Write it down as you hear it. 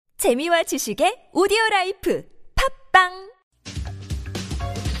재미와 지식의 오디오라이프 팝빵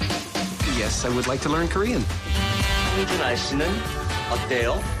Yes, I would like to learn Korean. 홍준아 씨는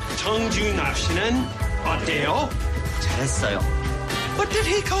어때요? 정준하 씨는 어때요? 잘했어요. What did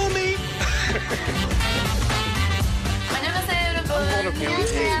he call me? 안녕하세요, 여러분. 한국어를 배울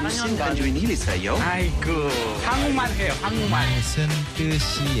때 무슨 간주인 일이세요? 아이고, 한국말 해요, 한국말. 무슨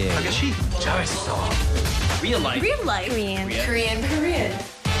뜻이에요? 아가씨, 잘했어. Real life. Real life. Korean.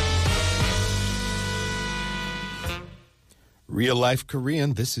 Real Life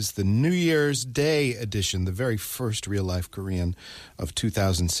Korean. This is the New Year's Day edition, the very first Real Life Korean of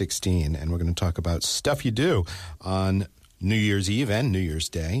 2016. And we're going to talk about stuff you do on New Year's Eve and New Year's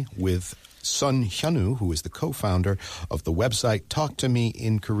Day with Sun Hyunwoo, who is the co-founder of the website Talk to Me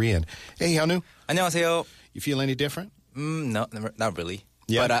in Korean. Hey, Hyunwoo. 안녕하세요. You feel any different? No, not really.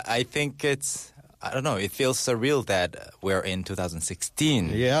 Yeah. But I think I don't know, it feels surreal that we're in 2016.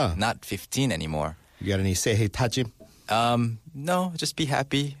 Yeah. Not 15 anymore. You got any say hey tajim? No, just be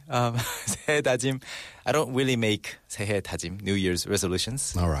happy. 새해 다짐. I don't really make 새해 다짐, New Year's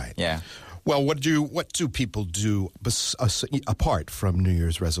resolutions. All right. Yeah. Well, what do people do apart from New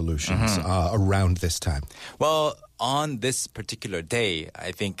Year's resolutions around this time? Well, on this particular day,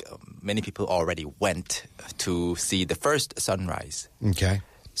 I think many people already went to see the first sunrise. Okay.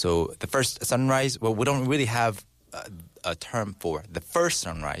 So the first sunrise, well, we don't really have a term for the first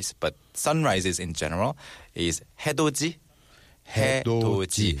sunrise, but sunrises in general is 해돋이.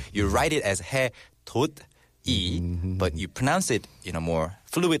 해돋이. You write it as 해돋이, but you pronounce it, more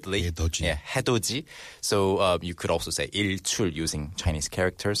fluidly. 해돋이. Yeah, 해돋이. So you could also say 일출 using Chinese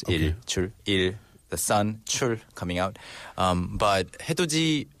characters. Okay. 일출, 일, the sun, 출 coming out. But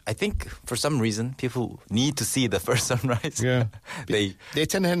해돋이, I think for some reason people need to see the first sunrise. Yeah. They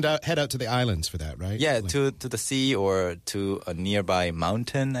tend to head out to the islands for that, right? Yeah, Like- to the sea or to a nearby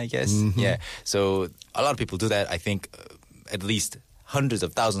mountain, I guess. Yeah. So a lot of people do that. I think at least hundreds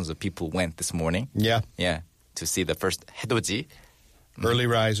of thousands of people went this morning. Yeah. Yeah, to see the first 해돋이. Early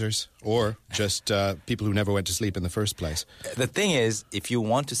risers or just people who never went to sleep in the first place. The thing is, if you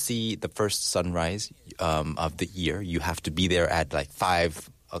want to see the first sunrise of the year, you have to be there at like 5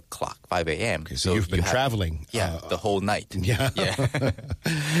 o'clock, 5 a.m. Okay, so you've been traveling. The whole night. Yeah.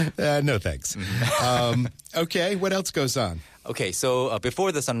 Yeah. No thanks. Okay, what else goes on? Okay, so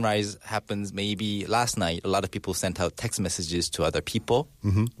before the sunrise happens, maybe last night, a lot of people sent out text messages to other people.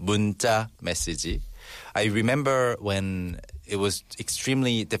 문자 메시지. I remember when it was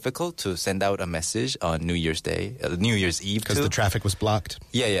extremely difficult to send out a message on New Year's Day, New Year's Eve. Because the traffic was blocked.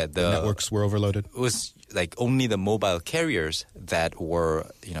 Yeah. The Networks were overloaded. It was like only the mobile carriers that were,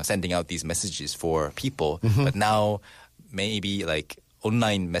 sending out these messages for people. But now maybe like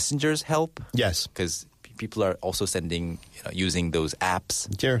online messengers help. Yes. Because people are also sending, using those apps.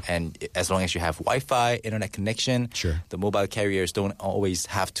 Sure. And as long as you have Wi-Fi, internet connection, Sure. the mobile carriers don't always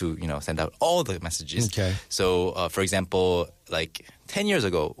have to, send out all the messages. Okay. So, for example, like 10 years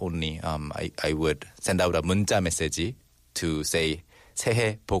ago only, I would send out a 문자 메시지 to say,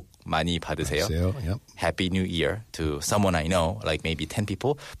 새해 복 많이 받으세요. Yep. Happy New Year to someone I know, like maybe 10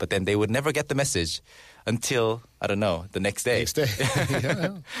 people. But then they would never get the message until, I don't know, the next day. Next day.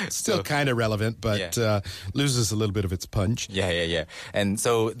 Yeah. Still kind of relevant, but loses a little bit of its punch. Yeah. And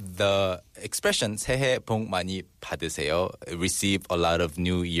so the expression 새해 복 많이 받으세요, receive a lot of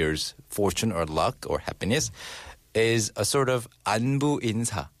New Year's fortune or luck or happiness, is a sort of 안부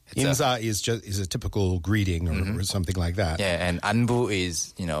인사. Inza is a typical greeting or something like that. Yeah, and 안부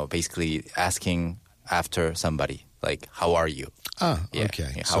is, basically asking after somebody, like, how are you? Ah, Yeah,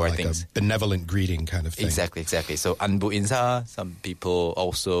 okay. yeah, So how are like things? a benevolent greeting kind of thing. Exactly. So 안부 인사, some people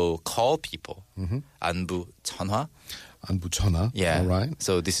also call people. 안부 전화. 안부천하. Yeah. All right.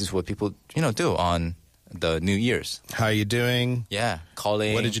 So this is what people, do on the New Year's. How are you doing? Yeah,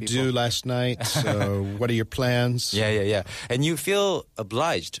 calling. What did you people. do last night? What are your plans? Yeah. And you feel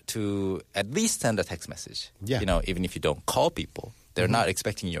obliged to at least send a text message. Yeah. Even if you don't call people, they're not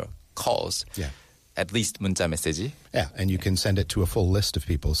expecting your calls. Yeah. At least 문자 메시지. Yeah, and you can send it to a full list of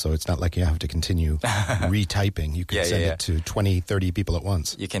people, so it's not like you have to continue retyping. You can send it to 20, 30 people at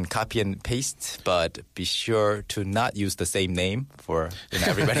once. You can copy and paste, but be sure to not use the same name for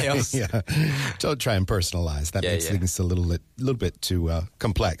everybody else. Yeah, don't try and personalize. That makes things a little bit too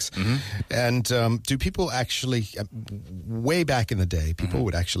complex. And do people actually, way back in the day, people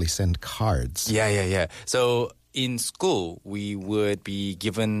would actually send cards? Yeah. So in school, we would be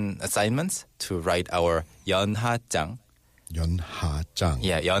given assignments to write our 연하장. 연하장.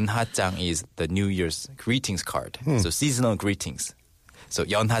 Yeah, 연하장 is the New Year's greetings card. So seasonal greetings. So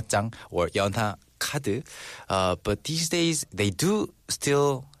연하장 or 연하 카드. But these days, they do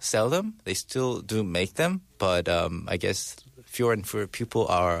still sell them. They still do make them. But I guess fewer and fewer people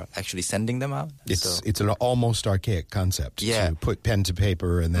are actually sending them out. It's an almost archaic concept. Yeah. To put pen to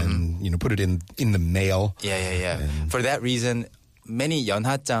paper and then put it in the mail. Yeah. For that reason, many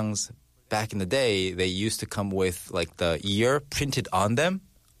연하장s back in the day, they used to come with like the year printed on them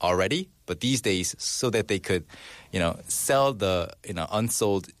already. But these days, so that they could, sell the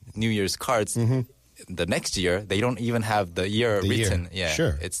unsold New Year's cards the next year, they don't even have the year written. Year. Yeah,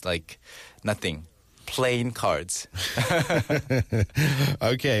 Sure. It's like nothing. Plain cards.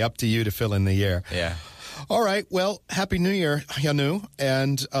 Okay, up to you to fill in the year. Yeah. All right, well, Happy New Year, Hyunwoo.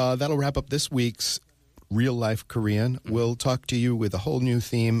 And that'll wrap up this week's Real Life Korean. We'll talk to you with a whole new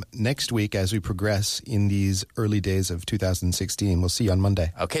theme next week as we progress in these early days of 2016. We'll see you on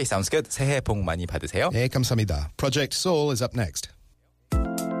Monday. Okay, sounds good. 새해 복 많이 받으세요. 네, 감사합니다. Project Soul is up next.